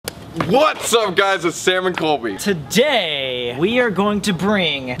What's up, guys? It's Sam and Colby. Today, we are going to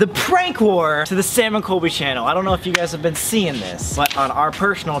bring the prank war to the Sam and Colby channel. I don't know if you guys have been seeing this, but on our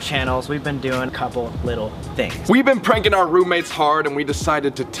personal channels, we've been doing a couple little things. We've been pranking our roommates hard, and we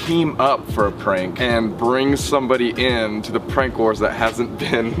decided to team up for a prank and bring somebody in to the prank wars that hasn't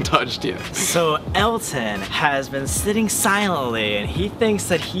been touched yet. So Elton has been sitting silently, and he thinks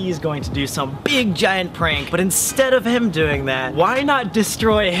that he's going to do some big giant prank, but instead of him doing that, why not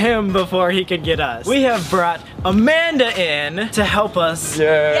destroy him before he could get us? We have brought Amanda in to help us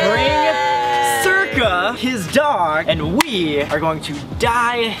bring Circa, his dog, and we are going to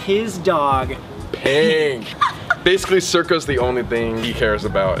dye his dog pink. Basically, Circa's the only thing he cares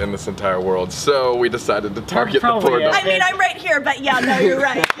about in this entire world, so we decided to target the poor dog. I mean, I'm right here, but yeah, no, you're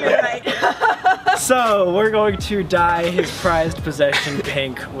right, you're right. So, we're going to dye his prized possession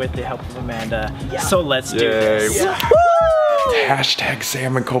pink with the help of Amanda. Yeah. So let's do this. Yeah. Hashtag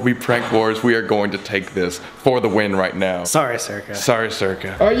Sam and Colby prank wars. We are going to take this for the win right now. Sorry, Circa. Sorry,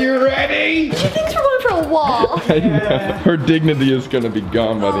 Circa. Are you ready? She thinks we're going for a wall. I know. Her dignity is gonna be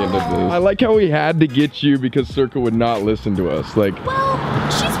gone by the end of this. I like how we had to get you because Circa would not listen to us. Like, well,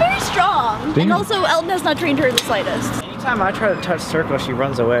 she's very strong. And also, Elton has not trained her the slightest. Anytime I try to touch Circa, she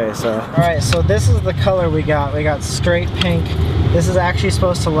runs away, so. All right, so this is the color we got. We got straight pink. This is actually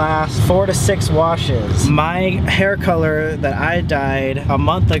supposed to last 4 to 6 washes. My hair color that I dyed a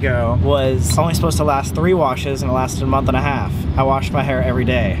month ago was only supposed to last 3 washes, and it lasted a month and a half. I washed my hair every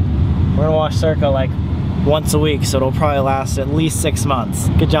day. We're gonna wash Circa like once a week, so it'll probably last at least 6 months.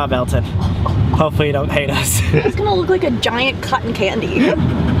 Good job, Elton. Hopefully you don't hate us. It's gonna look like a giant cotton candy.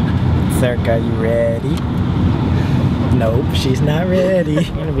 Circa, you ready? Nope, she's not ready. You're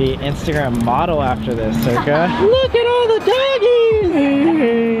gonna be Instagram model after this, Circa. Look at all the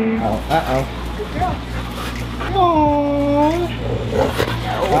doggies! Oh, uh-oh. Good girl. Aww.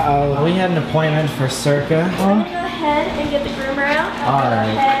 Uh-oh, we had an appointment for Circa. I'm gonna go ahead and get the groomer out.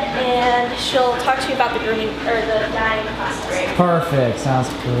 Alright. Go ahead and she'll talk to you about the grooming, or the dyeing process. Perfect, sounds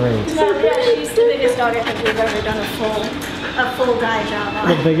great. No, yeah, she's the biggest dog I think we've ever done a full dye job on.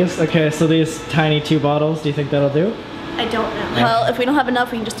 The biggest? Okay, so these tiny 2 bottles, do you think that'll do? I don't know. Well, if we don't have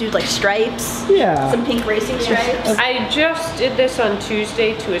enough, we can just do like stripes. Yeah. Some pink racing stripes. I just did this on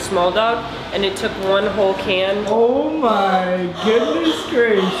Tuesday to a small dog, and it took 1 whole can. Oh my goodness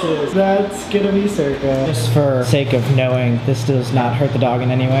gracious. That's gonna be Circa. Just for sake of knowing, this does not hurt the dog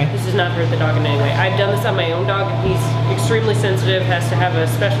in any way? This does not hurt the dog in any way. I've done this on my own dog, and he's extremely sensitive, has to have a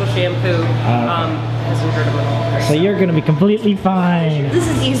special shampoo. Hasn't hurt him at all. So you're gonna be completely fine. This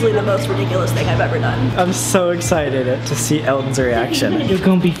is easily the most ridiculous thing I've ever done. I'm so excited to see Elton's reaction. You're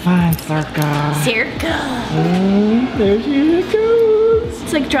gonna be fine, Circa. Circa. There she goes.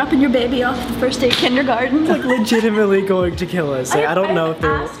 It's like dropping your baby off the first day of kindergarten. It's like legitimately going to kill us. Like, I don't know if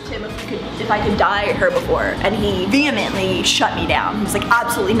they're... I asked him if I could dye her before, and he vehemently shut me down. He was like,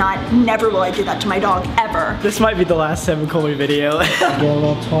 absolutely not. Never will I do that to my dog, ever. This might be the last Sam and Colby video. Get a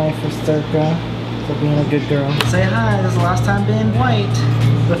little toy for Circa for being a good girl. Say hi, this is the last time being white.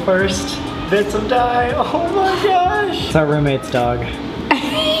 The first bits of dye. Oh my gosh. It's our roommate's dog.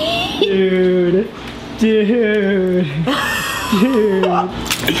 Dude. Dude. Dude.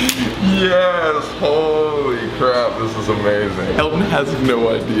 Yes, holy crap, this is amazing. Elton has no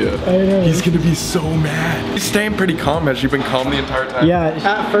idea. I know. He's gonna be so mad. He's staying pretty calm. Has she been calm the entire time? Yeah,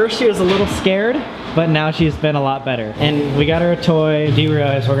 at first she was a little scared, but now she's been a lot better. And we got her a toy. Do you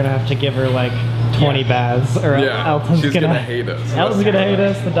realize we're gonna have to give her like 20 baths or Elton's she's gonna hate us. Elton's gonna hate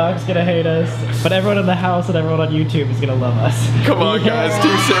us, the dog's gonna hate us, but everyone in the house and everyone on YouTube is gonna love us. Come on guys,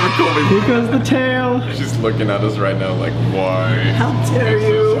 Team Sam and Colby. Here goes the tail. She's looking at us right now like, why? How dare is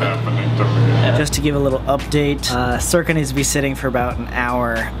you? this happening to me? Just to give a little update, Circa needs to be sitting for about an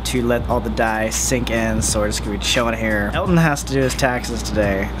hour to let all the dye sink in, so we're just gonna be chilling here. Elton has to do his taxes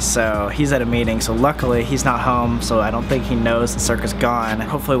today, so he's at a meeting, so luckily he's not home, so I don't think he knows that Circa's gone.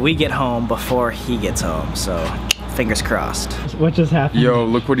 Hopefully we get home before he gets home, so fingers crossed. What just happened? Yo,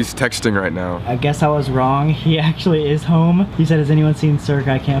 look what he's texting right now. I guess I was wrong. He actually is home. He said, has anyone seen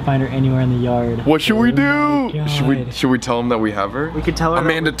Circa? I can't find her anywhere in the yard. What should we do? God. Should we tell him that we have her? We could tell her.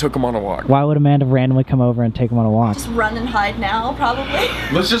 Amanda took him on a walk. Why would Amanda randomly come over and take him on a walk? Just run and hide now, probably.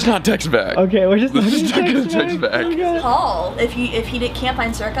 Let's just not text back. Okay, we're just not gonna text back. Okay. Call if he can't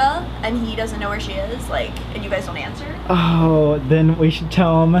find Circa and he doesn't know where she is, like, and you guys don't answer. Oh, then we should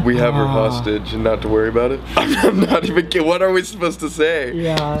tell him. We have her hostage and not to worry about it. I'm not even kidding. What are we supposed to say?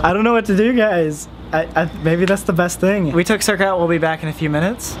 Yeah. I don't know what to do, guys. Maybe that's the best thing. We took Circa out. We'll be back in a few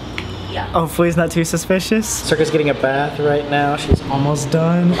minutes. Yeah. Hopefully he's not too suspicious. Circa's getting a bath right now. She's almost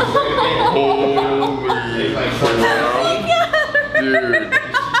done. Holy crap. Dude.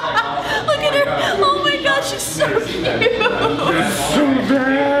 She's so cute. So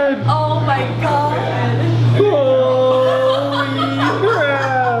bad. Oh my god.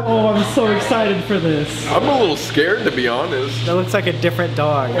 Oh, I'm so excited for this. I'm a little scared, to be honest. That looks like a different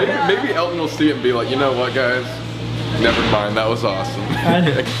dog. Maybe Elton will see it and be like, you know what, guys? Never mind, that was awesome. Ooh,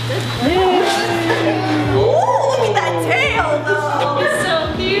 look at that tail, though. It's so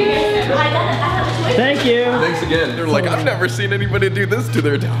cute. Thank you. Thanks again. They're like, I've never seen anybody do this to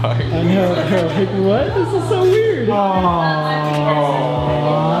their dog. I know. Like, what? This is so weird. Aww.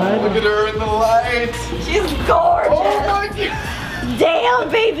 Look at her in the lights. She's gorgeous. Oh my god. Damn,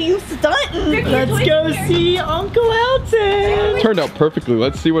 baby, you stunting. Let's go see Uncle Elton. Turned out perfectly.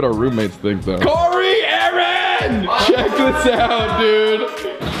 Let's see what our roommates think, though. Corey, Aaron! Check this out, dude.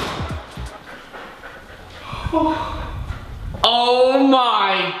 Oh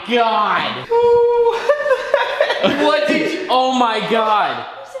my god! What did you, oh my god!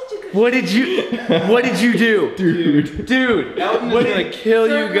 What did you do? Dude, Elton is gonna kill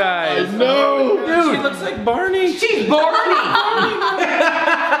you guys. No! Dude, she looks like Barney. She's Barney!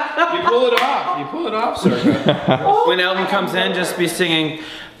 You pull it off, Circa. When Elton comes in, just be singing,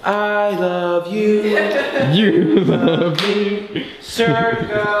 I love you. You love me.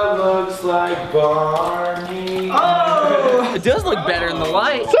 Circa looks like Barney. Oh! It does look better in the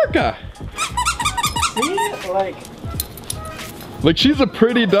light. Circa! See? Like, she's a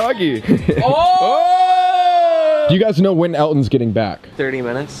pretty doggy. Oh! Do you guys know when Elton's getting back? 30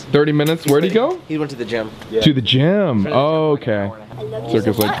 minutes. 30 minutes? Where'd he go? He went to the gym. To the gym. Oh, okay. I love you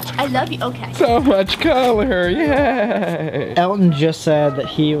Circa's so like, much. I love you. Okay. so much color, yay! Elton just said that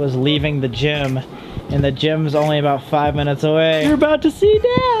he was leaving the gym, and the gym's only about 5 minutes away. You're about to see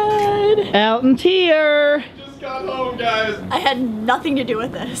Dad. Elton's here. Just got home, guys. I had nothing to do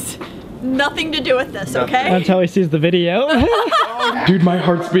with this. Nothing to do with this, okay? Until he sees the video. Dude, my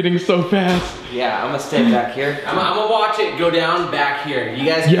heart's beating so fast. Yeah, I'm gonna stay back here. I'm gonna watch it go down back here. You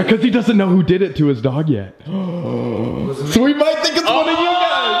guys. Yeah, because he doesn't know who did it to his dog yet. So we might think it's one of you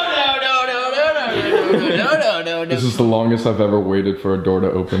guys. No. This is the longest I've ever waited for a door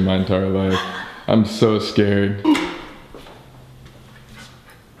to open my entire life. I'm so scared.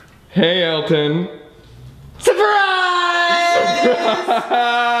 Hey, Elton. Surprise!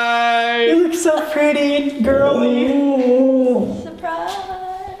 You look so pretty and girly.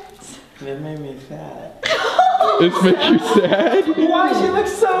 Surprise. It made me sad. It's making you sad? Why she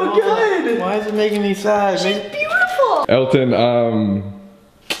looks so good? Why is it making me sad? She's beautiful. Elton,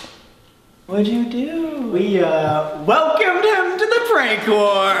 What'd you do? We welcomed him to the prank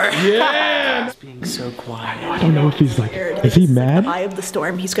war. yeah! He's being so quiet. I don't know if he's like, is he mad? The eye of the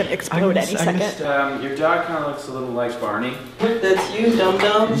storm. He's gonna explode any second. Your dog kind of looks a little like Barney. That's you,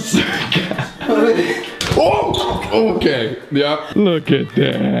 dum-dum. Oh, okay. Yeah. Look at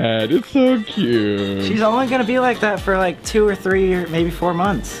that. It's so cute. She's only gonna be like that for like 2 or 3 or maybe 4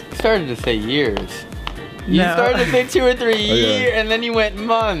 months. You started to say years. You No. started to say 2 or 3 yeah. years, and then you went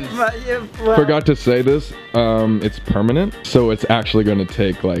months. But, yeah, well, Forgot to say this. It's permanent, so it's actually going to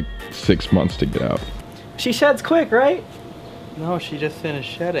take like 6 months to get out. she sheds quick, right? No, she just finished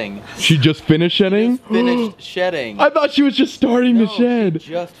shedding. She just finished shedding? Finished shedding. I thought she was just starting to shed. She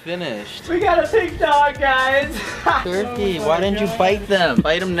just finished. We got a big dog, guys. Turkey, why didn't you bite them?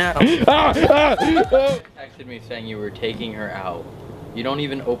 Bite them now. Ah, ah, ah. Texted me saying you were taking her out. You don't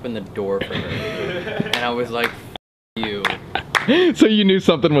even open the door for her. And I was like, F you. So you knew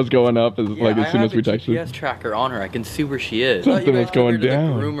something was going up as Yeah, as soon as we I have a texted? GPS tracker on her. I can see where she is. Something was going To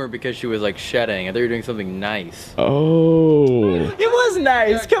down. the groomer because she was like shedding. I thought you were doing something nice. Oh. It was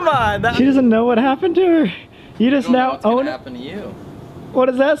nice. Come on. She doesn't know what happened to her. You just I don't know now what's gonna own it. happen to you. What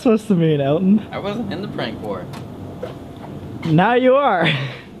is that supposed to mean, Elton? I wasn't in the prank war. Now you are.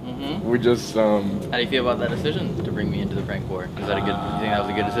 We just, How do you feel about that decision to bring me into the prank war? Is that a good? You think that was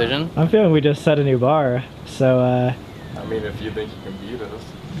a good decision? I'm feeling we just set a new bar. So, I mean, if you think you can beat us.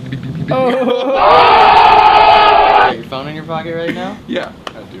 Got your phone in your pocket right now? Yeah,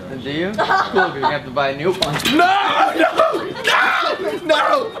 I do. Do you? Cool, you're gonna have to buy a new one.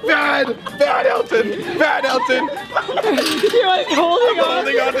 No! Bad Elton! Bad Elton! you're like holding on.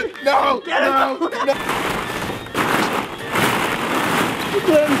 Holding on to, no!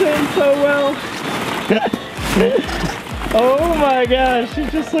 Blends in so well. Oh my gosh,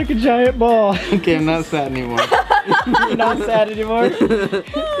 she's just like a giant ball. Okay, I'm not sad anymore. You're not sad anymore.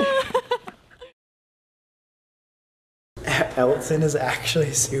 Elton is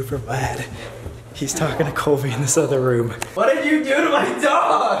actually super mad. He's talking to Colby in this other room. What did you do to my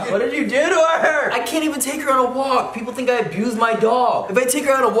dog? What did you do to her? I can't even take her on a walk. People think I abused my dog. If I take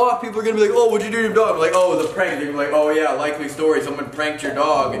her on a walk, people are gonna be like, oh, what'd you do to your dog? I'm like, oh, it was a prank. They're gonna be like, oh yeah, likely story. Someone pranked your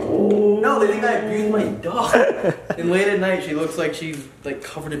dog. No, they think I abused my dog. And late at night, she looks like she's like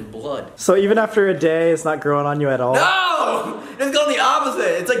covered in blood. So even after a day, it's not growing on you at all? No! It's going the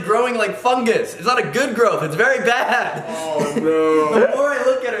opposite. It's like growing like fungus. It's not a good growth. It's very bad. Oh no. The more I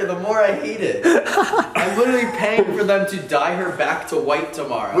look at her, the more I hate it. I'm literally paying for them to dye her back to white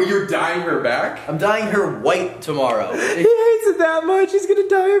tomorrow. Well, you're dyeing her back? I'm dyeing her white tomorrow. He hates it that much. He's gonna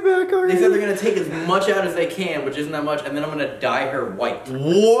dye her back already. They said they're gonna take as much out as they can, which isn't that much, and then I'm gonna dye her white.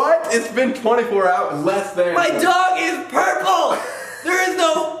 What? It's been 24 hours, less than. My dog is purple! There is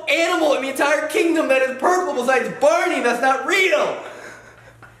no animal in the entire kingdom that is purple besides Barney. That's not real.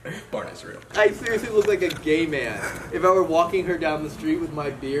 Barney's real. I seriously look like a gay man if I were walking her down the street with my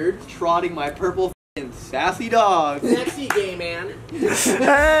beard, trotting my purple sassy dog. Sexy gay man.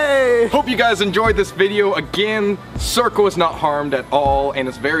 Hey! Hope you guys enjoyed this video. Again, Circle is not harmed at all, and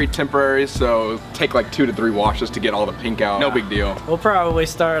it's very temporary, so take like 2 to 3 washes to get all the pink out. No big deal. We'll probably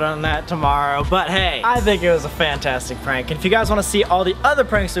start on that tomorrow, but hey, I think it was a fantastic prank. And if you guys want to see all the other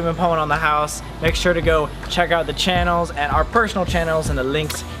pranks we've been pulling on the house, make sure to go check out the channels and our personal channels in the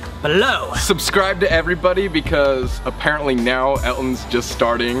links below. Subscribe to everybody because apparently now Elton's just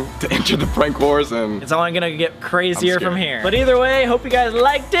starting to enter the prank wars and it's only gonna get crazier from here. But either way, hope you guys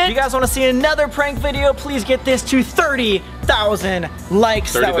liked it. If you guys want to see another prank video, please get this to 30,000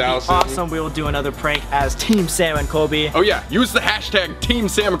 likes. 30,000. That would be awesome. We will do another prank as Team Sam and Colby. oh yeah, use the hashtag Team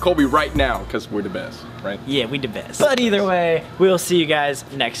Sam and Colby right now because we're the best, right? Yeah, we the best. But either way, we'll see you guys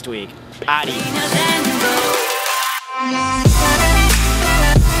next week. Adios.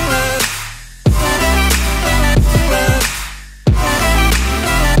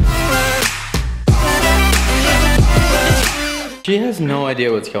 She has no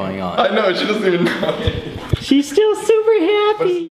idea what's going on. I know, she doesn't even know. She's still super happy.